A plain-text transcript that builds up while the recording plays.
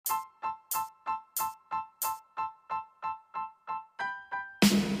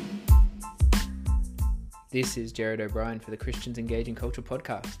This is Jared O'Brien for the Christians Engaging Culture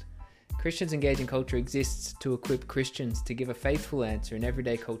podcast. Christians Engaging Culture exists to equip Christians to give a faithful answer in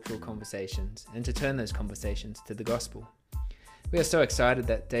everyday cultural conversations and to turn those conversations to the gospel. We are so excited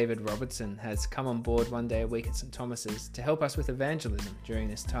that David Robertson has come on board one day a week at St. Thomas's to help us with evangelism during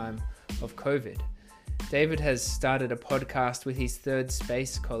this time of COVID. David has started a podcast with his Third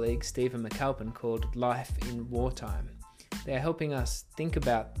Space colleague Stephen McAlpin called Life in Wartime. They are helping us think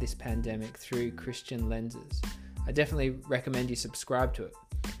about this pandemic through Christian lenses. I definitely recommend you subscribe to it.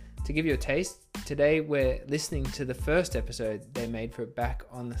 To give you a taste, today we're listening to the first episode they made for it back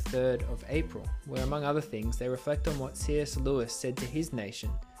on the 3rd of April, where among other things they reflect on what C.S. Lewis said to his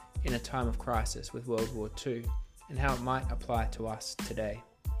nation in a time of crisis with World War II and how it might apply to us today.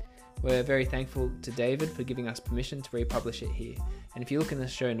 We're very thankful to David for giving us permission to republish it here, and if you look in the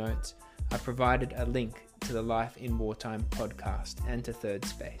show notes, I've provided a link to the Life in Wartime podcast and to Third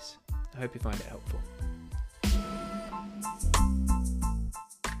Space. I hope you find it helpful.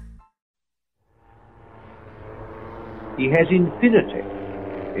 He has infinity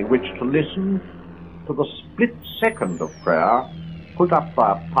in which to listen to the split second of prayer put up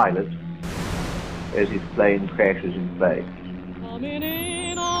by a pilot as his plane crashes in flames. Coming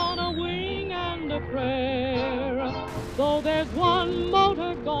in on a wing and a prayer, though there's one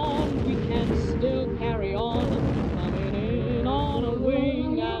motor gone, we can still carry on. Coming in on a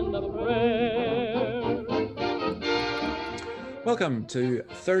wing and a prayer. Welcome to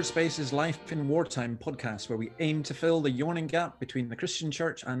Third Space's Life in Wartime podcast, where we aim to fill the yawning gap between the Christian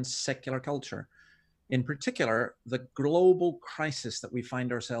church and secular culture. In particular, the global crisis that we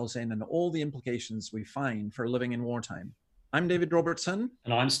find ourselves in and all the implications we find for living in wartime. I'm David Robertson.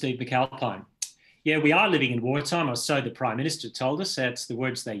 And I'm Steve McAlpine. Yeah, we are living in wartime, or so the Prime Minister told us. That's the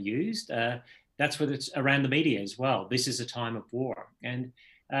words they used. That's what it's around the media as well. This is a time of war. And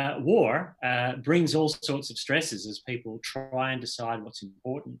war brings all sorts of stresses as people try and decide what's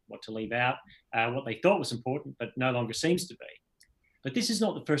important, what to leave out, what they thought was important, but no longer seems to be. But this is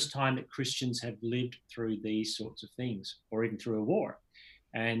not the first time that Christians have lived through these sorts of things, or even through a war.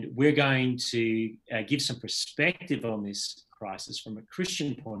 And we're going to give some perspective on this crisis from a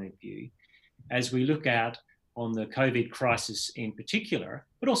Christian point of view as we look out on the COVID crisis in particular,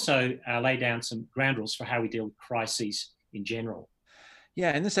 but also lay down some ground rules for how we deal with crises in general.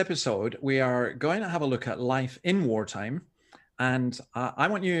 Yeah, in this episode, we are going to have a look at life in wartime. And I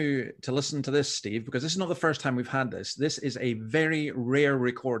want you to listen to this, Steve, because this is not the first time we've had this. This is a very rare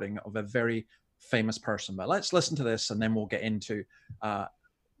recording of a very famous person. But let's listen to this and then we'll get into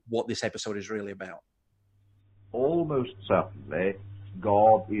what this episode is really about. Almost certainly,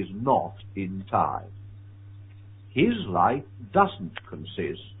 God is not in time. His life doesn't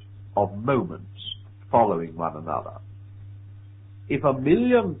consist of moments following one another. If 1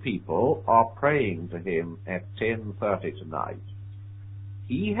 million people are praying to him at 10:30 tonight,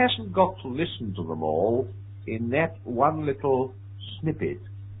 he hasn't got to listen to them all in that one little snippet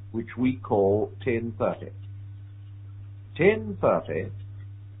which we call 10:30. 10:30,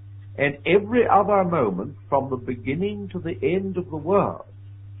 and every other moment from the beginning to the end of the world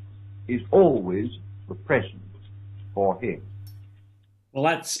is always the present for him. Well,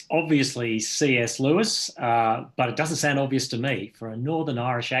 that's obviously C.S. Lewis, but it doesn't sound obvious to me for a Northern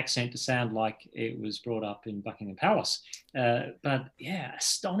Irish accent to sound like it was brought up in Buckingham Palace. But yeah,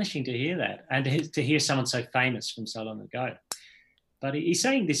 astonishing to hear that and to hear someone so famous from so long ago. But he's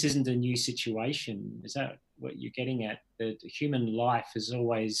saying this isn't a new situation. Is that what you're getting at? That human life has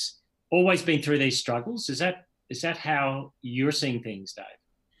always been through these struggles? Is that how you're seeing things, Dave?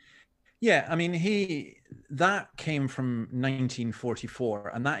 Yeah, I mean, that came from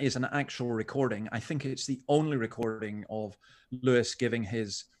 1944, and that is an actual recording. I think it's the only recording of Lewis giving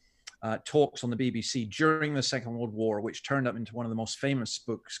his talks on the BBC during the Second World War, which turned up into one of the most famous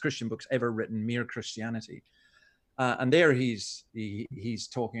books, Christian books ever written, Mere Christianity. And there he's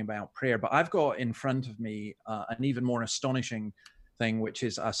talking about prayer. But I've got in front of me an even more astonishing thing, which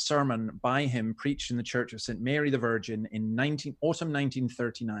is a sermon by him preached in the Church of St. Mary the Virgin in autumn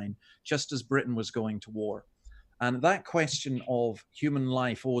 1939, just as Britain was going to war. And that question of human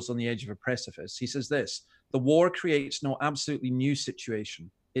life always on the edge of a precipice, he says this: the war creates no absolutely new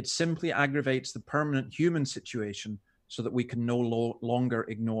situation. It simply aggravates the permanent human situation so that we can no longer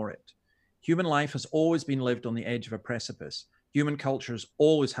ignore it. Human life has always been lived on the edge of a precipice. Human culture has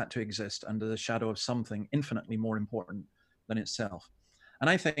always had to exist under the shadow of something infinitely more important than itself. And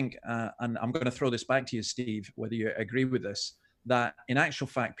I think, and I'm going to throw this back to you, Steve, whether you agree with this, that in actual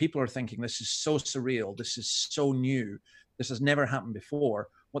fact, people are thinking this is so surreal, this is so new, this has never happened before.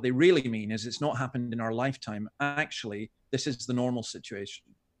 What they really mean is it's not happened in our lifetime. Actually, this is the normal situation.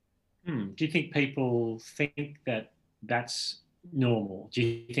 Do you think people think that that's normal? Do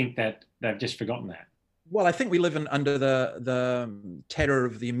you think that they've just forgotten that? Well, I think we live under the terror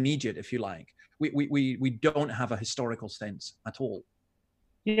of the immediate, if you like. We don't have a historical sense at all.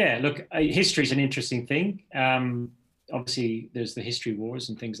 Yeah, look, history is an interesting thing. Obviously, there's the history wars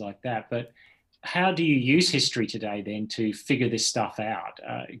and things like that. But how do you use history today then to figure this stuff out?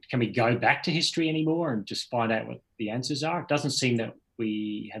 Can we go back to history anymore and just find out what the answers are? It doesn't seem that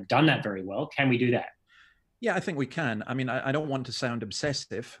we have done that very well. Can we do that? Yeah, I think we can. I mean, I don't want to sound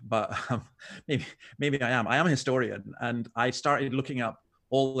obsessive, but maybe I am. I am a historian, and I started looking up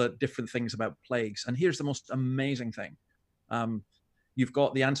all the different things about plagues. And here's the most amazing thing. You've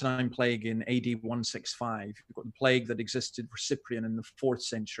got the Antonine Plague in AD 165. You've got the plague that existed for Cyprian in the 4th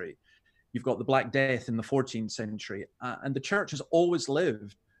century. You've got the Black Death in the 14th century. And the church has always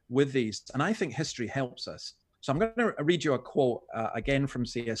lived with these. And I think history helps us. So I'm going to read you a quote again from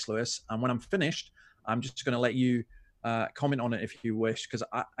C.S. Lewis. And when I'm finished, I'm just going to let you comment on it if you wish, because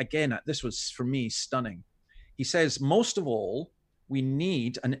again, this was for me stunning. He says, most of all, we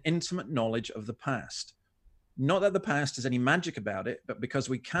need an intimate knowledge of the past. Not that the past has any magic about it, but because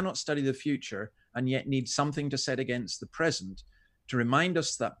we cannot study the future and yet need something to set against the present to remind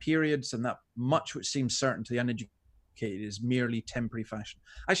us that periods and that much which seems certain to the uneducated is merely temporary fashion.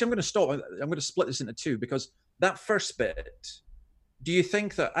 Actually, I'm going to stop. I'm going to split this into two, because that first bit, do you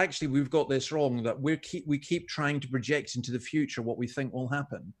think that actually we've got this wrong, that we keep trying to project into the future what we think will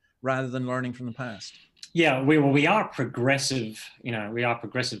happen rather than learning from the past? Yeah, we are progressive, we are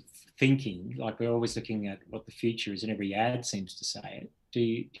progressive thinking, like we're always looking at what the future is, and every ad seems to say it. Do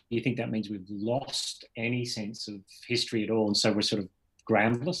you think that means we've lost any sense of history at all, and so we're sort of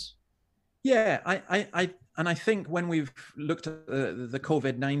groundless? Yeah, I think when we've looked at the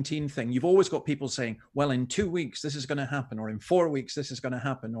COVID-19 thing, you've always got people saying, well, in 2 weeks, this is going to happen, or in 4 weeks, this is going to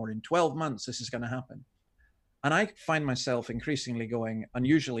happen, or in 12 months, this is going to happen. And I find myself increasingly going,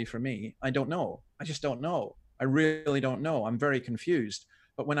 unusually for me, I don't know. I just don't know. I really don't know. I'm very confused.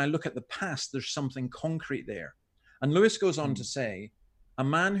 But when I look at the past, there's something concrete there. And Lewis goes on to say, a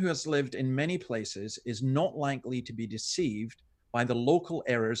man who has lived in many places is not likely to be deceived by the local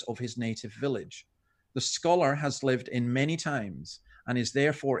errors of his native village. The scholar has lived in many times and is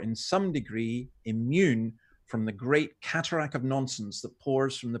therefore in some degree immune from the great cataract of nonsense that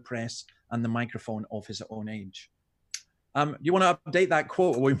pours from the press and the microphone of his own age. You want to update that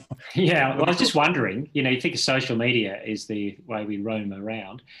quote? Yeah, well, I was just wondering, you think of social media is the way we roam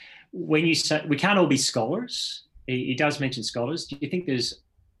around. When you say we can't all be scholars, he does mention scholars. Do you think there's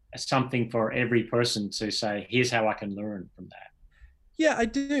something for every person to say, here's how I can learn from that? Yeah, I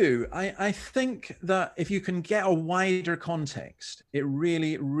do. I think that if you can get a wider context, it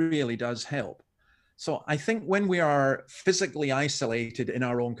really, really does help. So I think when we are physically isolated in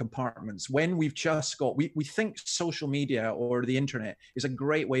our own compartments, when we've just got, we think social media or the internet is a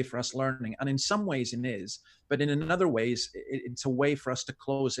great way for us learning. And in some ways it is, but in other ways, it's a way for us to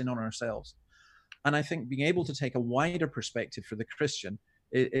close in on ourselves. And I think being able to take a wider perspective for the Christian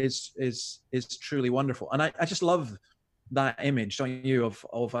is truly wonderful. And I just love that image, don't you,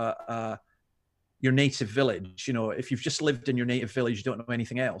 of your native village. If you've just lived in your native village, you don't know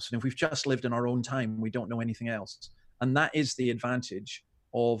anything else. And if we've just lived in our own time, we don't know anything else. And that is the advantage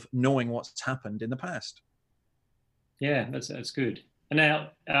of knowing what's happened in the past. Yeah, that's good. And now,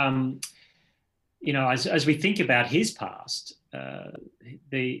 as we think about his past,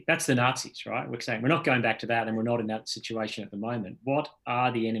 that's the Nazis, right? We're saying we're not going back to that, and we're not in that situation at the moment. What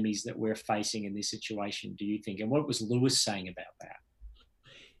are the enemies that we're facing in this situation, do you think? And what was Lewis saying about that?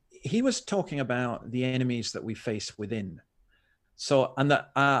 He was talking about the enemies that we face within. So, and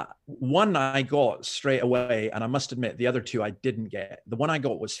the one I got straight away, and I must admit the other two I didn't get. The one I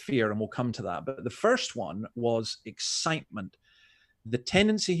got was fear, and we'll come to that. But the first one was excitement. The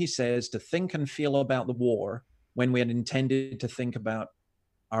tendency, he says, to think and feel about the war when we had intended to think about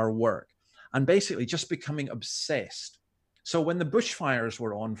our work, and basically just becoming obsessed. So when the bushfires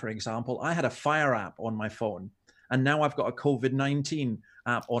were on, for example, I had a fire app on my phone, and now I've got a COVID-19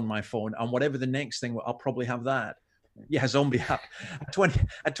 app on my phone, and whatever the next thing, I'll probably have that. Yeah, zombie app. A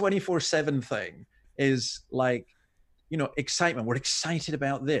 24/7 thing is like, excitement. We're excited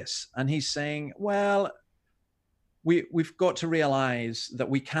about this. And he's saying, well, we've got to realize that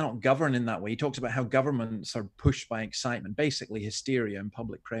we cannot govern in that way. He talks about how governments are pushed by excitement, basically hysteria and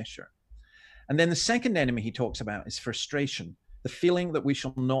public pressure. And then the second enemy he talks about is frustration, the feeling that we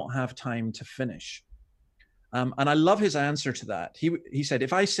shall not have time to finish. And I love his answer to that. He said,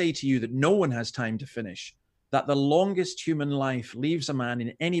 if I say to you that no one has time to finish, that the longest human life leaves a man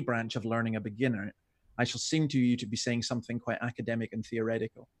in any branch of learning a beginner, I shall seem to you to be saying something quite academic and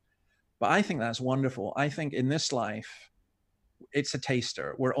theoretical. But I think that's wonderful. I think in this life, it's a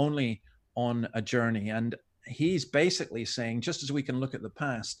taster. We're only on a journey. And he's basically saying, just as we can look at the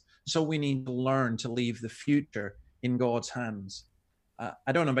past, so we need to learn to leave the future in God's hands.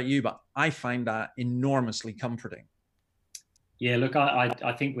 I don't know about you, but I find that enormously comforting. Yeah, look,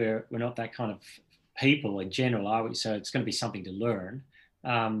 I think we're not that kind of people in general, are we? So it's going to be something to learn.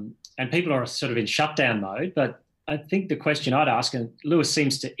 And people are sort of in shutdown mode. But I think the question I'd ask, and Lewis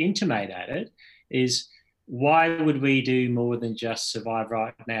seems to intimate at it, is why would we do more than just survive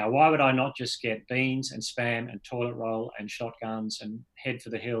right now? Why would I not just get beans and spam and toilet roll and shotguns and head for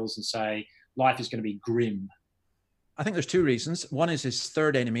the hills and say life is going to be grim? I think there's two reasons. One is his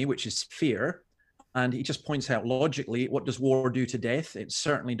third enemy, which is fear. And he just points out logically, what does war do to death? It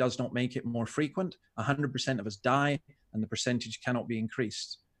certainly does not make it more frequent. 100% of us die, and the percentage cannot be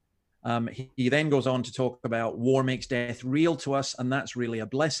increased. He then goes on to talk about war makes death real to us, and that's really a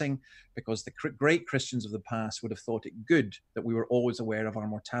blessing, because the great Christians of the past would have thought it good that we were always aware of our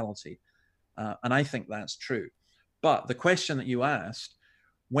mortality. And I think that's true. But the question that you asked,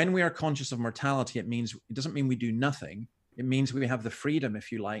 when we are conscious of mortality, it doesn't mean we do nothing. It means we have the freedom,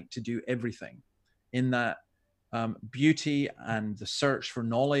 if you like, to do everything. In that beauty and the search for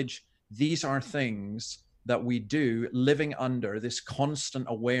knowledge, these are things that we do living under this constant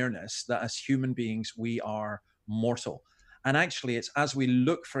awareness that as human beings, we are mortal. And actually, it's as we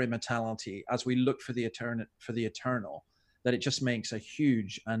look for immortality, as we look for the eternal, that it just makes a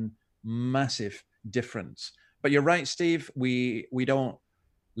huge and massive difference. But you're right, Steve, we don't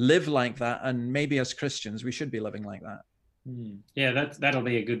live like that. And maybe as Christians, we should be living like that. Yeah, that'll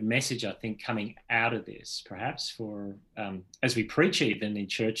be a good message, I think, coming out of this, perhaps, for as we preach even in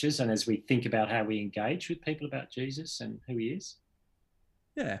churches and as we think about how we engage with people about Jesus and who he is.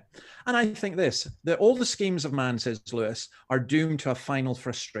 Yeah. And I think that all the schemes of man, says Lewis, are doomed to a final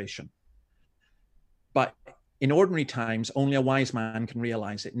frustration. But in ordinary times, only a wise man can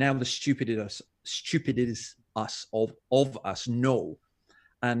realize it. Now the stupid is us of us know.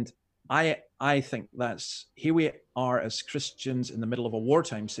 And I think that's, here we are as Christians in the middle of a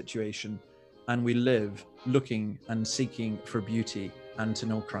wartime situation, and we live looking and seeking for beauty and to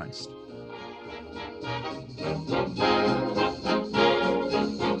know Christ.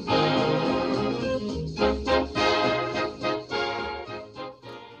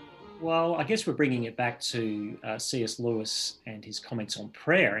 Well, I guess we're bringing it back to C.S. Lewis and his comments on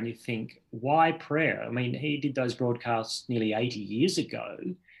prayer. And you think, why prayer? I mean, he did those broadcasts nearly 80 years ago.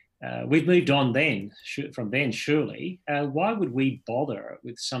 We've moved on from then, surely. Why would we bother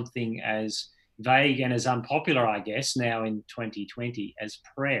with something as vague and as unpopular, I guess, now in 2020 as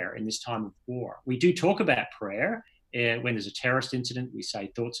prayer in this time of war? We do talk about prayer. When there's a terrorist incident, we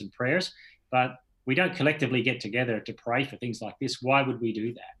say thoughts and prayers, but we don't collectively get together to pray for things like this. Why would we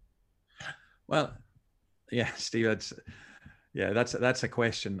do that? Well, yeah, Steve, that's a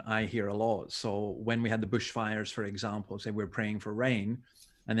question I hear a lot. So when we had the bushfires, for example, say we're praying for rain,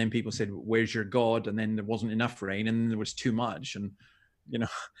 and then people said, where's your God? And then there wasn't enough rain, and then there was too much. And,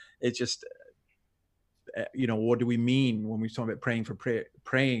 it's just, what do we mean when we talk about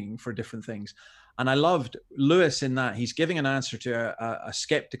praying for different things? And I loved Lewis in that he's giving an answer to a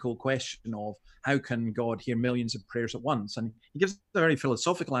skeptical question of how can God hear millions of prayers at once? And he gives a very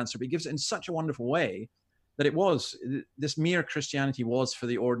philosophical answer, but he gives it in such a wonderful way that this mere Christianity was for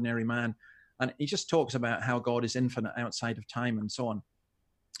the ordinary man. And he just talks about how God is infinite outside of time and so on.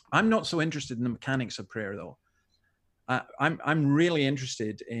 I'm not so interested in the mechanics of prayer, though. I'm really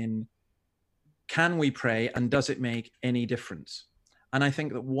interested in, can we pray and does it make any difference? And I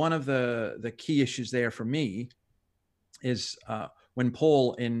think that one of the key issues there for me is when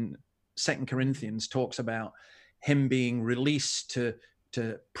Paul in 2 Corinthians talks about him being released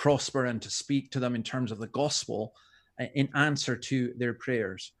to prosper and to speak to them in terms of the gospel in answer to their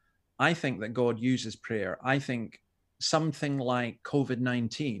prayers. I think that God uses prayer. I think something like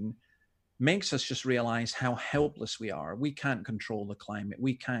COVID-19 makes us just realize how helpless we are. We can't control the climate.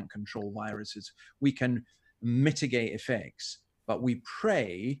 We can't control viruses. We can mitigate effects, but we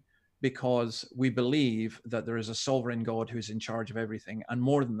pray because we believe that there is a sovereign God who is in charge of everything. And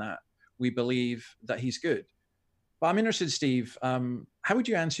more than that, we believe that he's good. But I'm interested, Steve, how would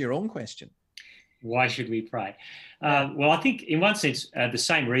you answer your own question? Why should we pray? Well, I think in one sense, the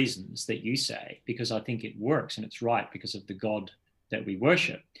same reasons that you say, because I think it works and it's right because of the God that we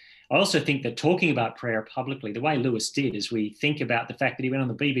worship. I also think that talking about prayer publicly, the way Lewis did, as we think about the fact that he went on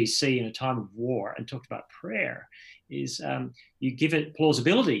the BBC in a time of war and talked about prayer, is you give it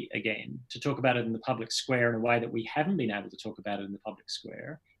plausibility again to talk about it in the public square in a way that we haven't been able to talk about it in the public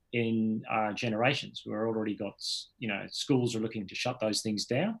square in our generations. We've already got, schools are looking to shut those things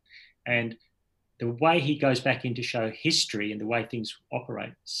down. And the way he goes back in to show history and the way things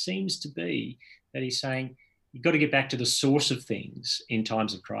operate seems to be that he's saying you've got to get back to the source of things in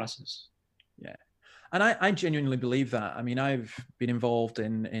times of crisis. Yeah. And I genuinely believe that. I mean, I've been involved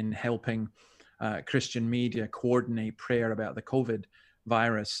in helping Christian media coordinate prayer about the COVID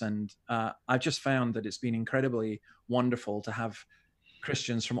virus. And I've just found that it's been incredibly wonderful to have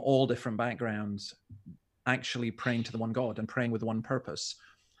Christians from all different backgrounds actually praying to the one God and praying with one purpose.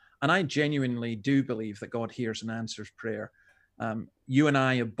 And I genuinely do believe that God hears and answers prayer. You and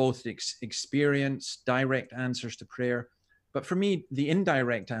I have both experienced direct answers to prayer, but for me, the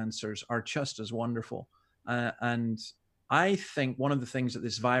indirect answers are just as wonderful. And I think one of the things that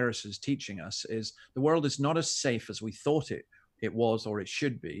this virus is teaching us is the world is not as safe as we thought it was or it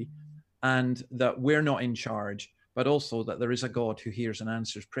should be, and that we're not in charge, but also that there is a God who hears and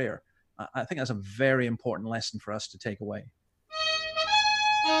answers prayer. I think that's a very important lesson for us to take away.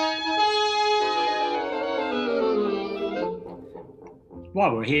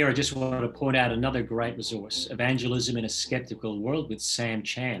 While we're here, I just want to point out another great resource, Evangelism in a Skeptical World with Sam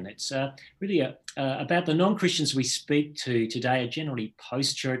Chan. It's really about the non-Christians we speak to today are generally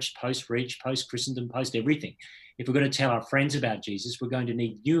post-church, post-reach, post-Christendom, post-everything. If we're going to tell our friends about Jesus, we're going to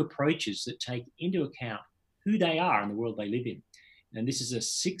need new approaches that take into account who they are in the world they live in. And this is a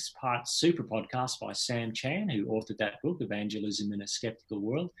 6-part super podcast by Sam Chan, who authored that book, Evangelism in a Skeptical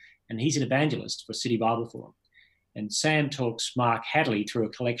World. And he's an evangelist for City Bible Forum. And Sam talks Mark Hadley through a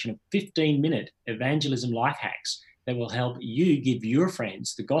collection of 15-minute evangelism life hacks that will help you give your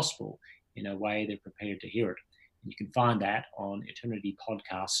friends the gospel in a way they're prepared to hear it. And you can find that on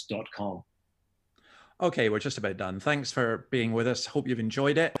eternitypodcast.com. Okay, we're just about done. Thanks for being with us. Hope you've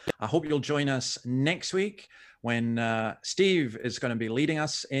enjoyed it. I hope you'll join us next week when Steve is going to be leading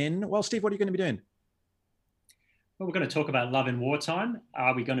us in. Well, Steve, what are you going to be doing? Well, we're going to talk about love in wartime.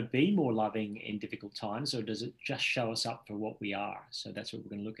 Are we going to be more loving in difficult times, or does it just show us up for what we are? So that's what we're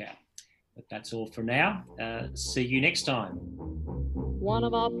going to look at. But that's all for now. See you next time. One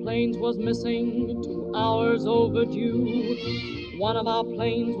of our planes was missing, 2 hours overdue. One of our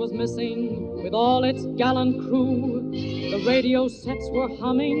planes was missing with all its gallant crew. The radio sets were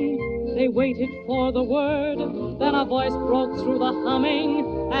humming, they waited for the word. Then a voice broke through the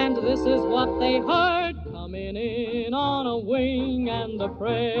humming, and this is what they heard. Coming in on a wing and a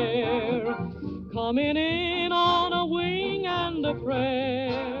prayer. Coming in on a wing and a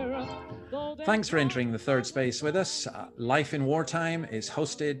prayer. Thanks for entering the third space with us. Life in Wartime is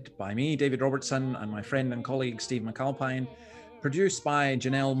hosted by me, David Robertson, and my friend and colleague, Steve McAlpine, produced by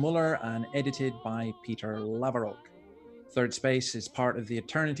Janelle Muller and edited by Peter Lavarok. Third Space is part of the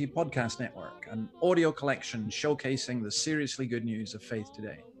Eternity Podcast Network, an audio collection showcasing the seriously good news of faith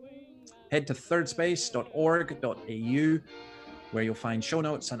today. Head to thirdspace.org.au, where you'll find show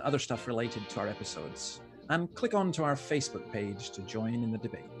notes and other stuff related to our episodes. And click on to our Facebook page to join in the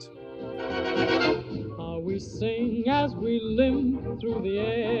debate. How we sing as we limp through the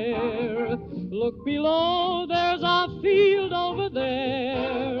air. Look below, there's our field over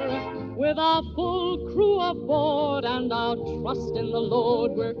there. With our full crew aboard and our trust in the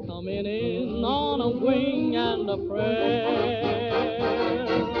Lord, we're coming in on a wing and a prayer.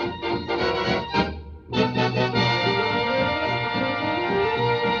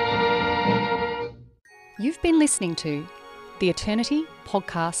 You've been listening to the Eternity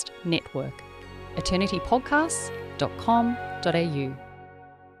Podcast Network, eternitypodcasts.com.au.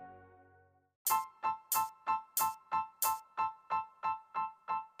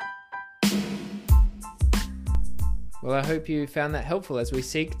 Well, I hope you found that helpful as we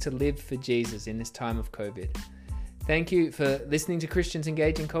seek to live for Jesus in this time of COVID. Thank you for listening to Christians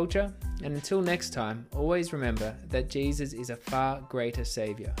Engaging Culture, and until next time, always remember that Jesus is a far greater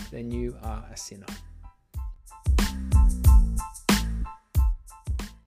Saviour than you are a sinner.